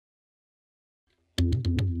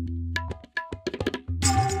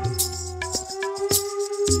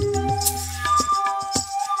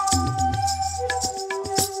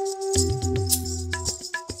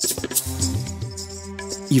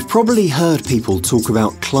You've probably heard people talk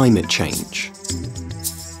about climate change.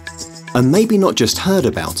 And maybe not just heard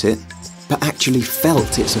about it, but actually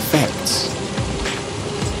felt its effects.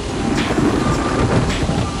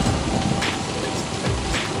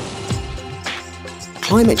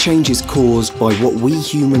 Climate change is caused by what we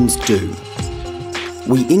humans do.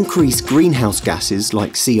 We increase greenhouse gases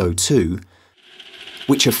like CO2,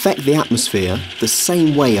 which affect the atmosphere the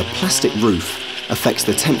same way a plastic roof affects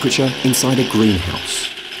the temperature inside a greenhouse.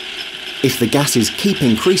 If the gases keep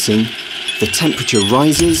increasing, the temperature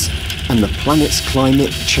rises and the planet's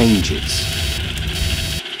climate changes.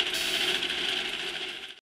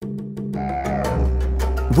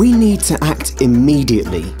 We need to act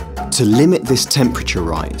immediately to limit this temperature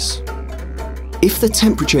rise. If the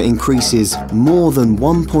temperature increases more than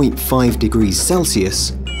 1.5 degrees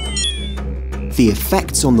Celsius, the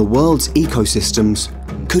effects on the world's ecosystems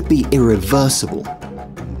could be irreversible,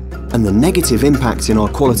 and the negative impact in our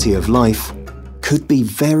quality of life could be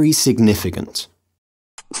very significant.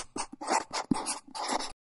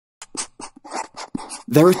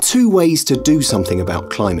 There are two ways to do something about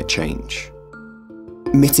climate change.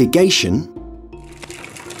 Mitigation.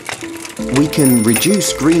 We can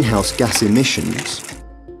reduce greenhouse gas emissions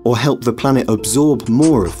or help the planet absorb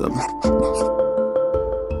more of them.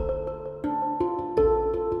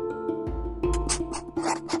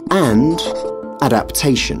 And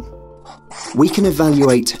adaptation. We can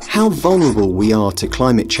evaluate how vulnerable we are to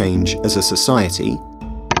climate change as a society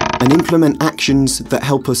and implement actions that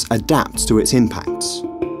help us adapt to its impacts.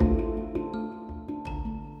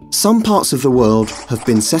 Some parts of the world have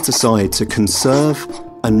been set aside to conserve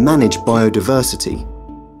and manage biodiversity,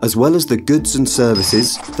 as well as the goods and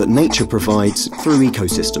services that nature provides through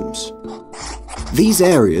ecosystems. These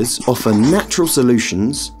areas offer natural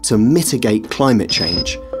solutions to mitigate climate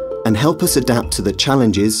change and help us adapt to the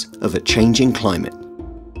challenges of a changing climate.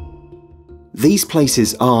 These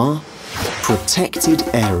places are protected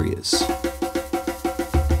areas.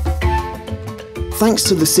 Thanks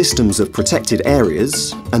to the systems of protected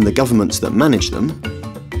areas and the governments that manage them,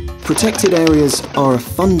 protected areas are a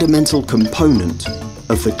fundamental component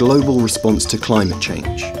of the global response to climate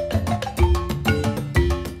change.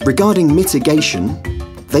 Regarding mitigation,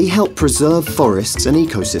 they help preserve forests and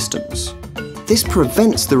ecosystems. This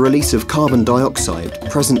prevents the release of carbon dioxide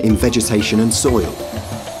present in vegetation and soil.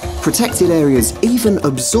 Protected areas even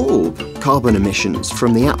absorb carbon emissions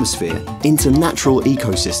from the atmosphere into natural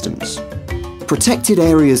ecosystems. Protected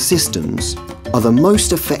areas systems are the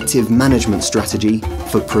most effective management strategy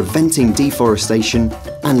for preventing deforestation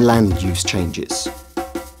and land use changes.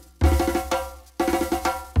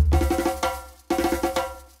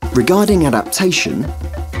 Regarding adaptation,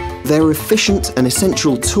 they're efficient and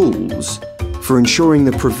essential tools for ensuring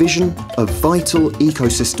the provision of vital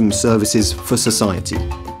ecosystem services for society.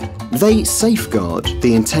 They safeguard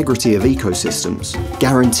the integrity of ecosystems,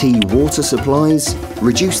 guarantee water supplies,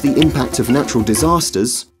 reduce the impact of natural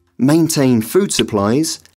disasters, maintain food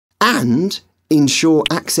supplies, and ensure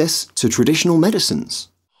access to traditional medicines.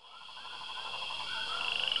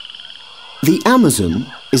 The Amazon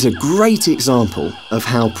is a great example of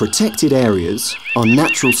how protected areas are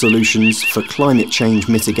natural solutions for climate change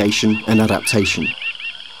mitigation and adaptation.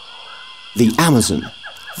 The Amazon,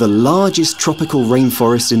 the largest tropical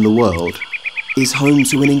rainforest in the world, is home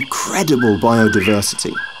to an incredible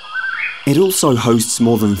biodiversity. It also hosts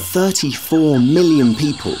more than 34 million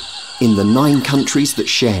people in the 9 countries that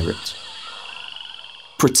share it.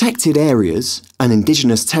 Protected areas and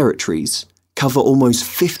indigenous territories cover almost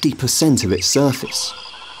 50% of its surface.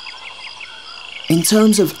 In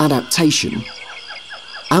terms of adaptation,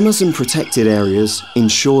 Amazon protected areas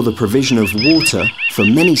ensure the provision of water for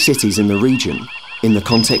many cities in the region in the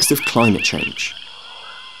context of climate change.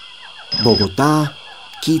 Bogotá,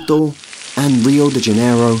 Quito, and Rio de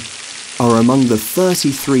Janeiro are among the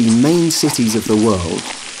 33 main cities of the world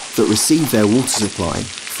that receive their water supply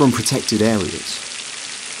from protected areas.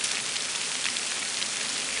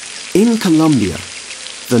 In Colombia,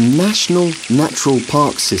 the National Natural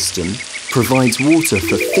Park System provides water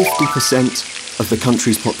for 50% of the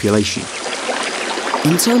country's population.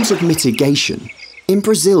 In terms of mitigation, in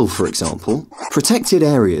Brazil, for example, protected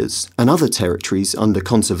areas and other territories under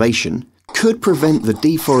conservation could prevent the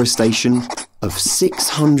deforestation of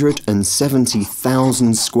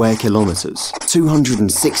 670,000 square kilometres,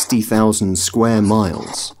 260,000 square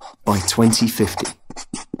miles, by 2050.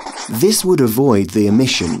 This would avoid the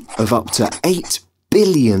emission of up to 8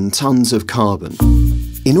 billion tonnes of carbon.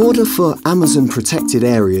 In order for Amazon protected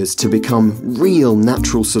areas to become real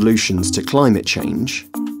natural solutions to climate change,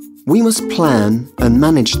 we must plan and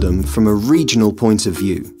manage them from a regional point of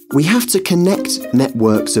view. We have to connect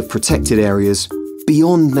networks of protected areas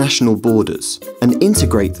beyond national borders and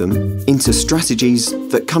integrate them into strategies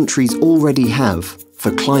that countries already have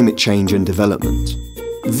for climate change and development.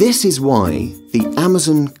 This is why the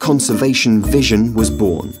Amazon Conservation Vision was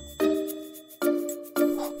born,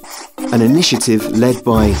 an initiative led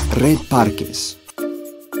by Red Parques.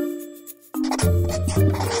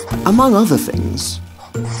 Among other things,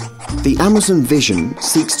 the Amazon Vision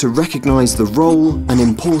seeks to recognise the role and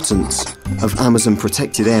importance of Amazon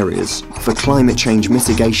protected areas for climate change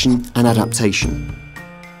mitigation and adaptation.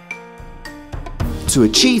 To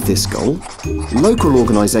achieve this goal, local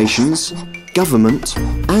organisations, government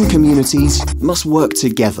and communities must work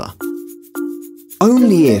together.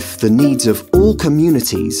 Only if the needs of all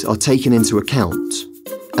communities are taken into account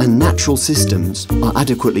and natural systems are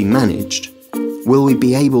adequately managed will we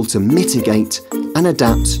be able to mitigate and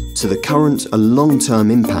adapt to the current and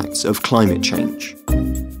long-term impacts of climate change.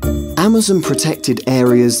 Amazon protected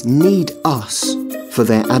areas need us for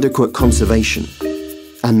their adequate conservation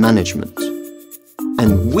and management,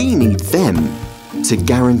 and we need them to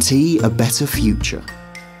guarantee a better future.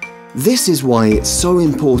 This is why it's so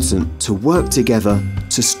important to work together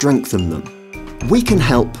to strengthen them. We can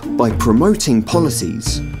help by promoting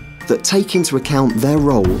policies that take into account their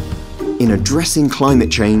role in addressing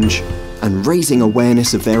climate change and raising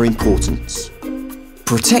awareness of their importance.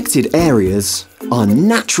 Protected areas are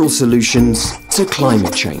natural solutions to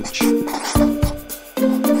climate change.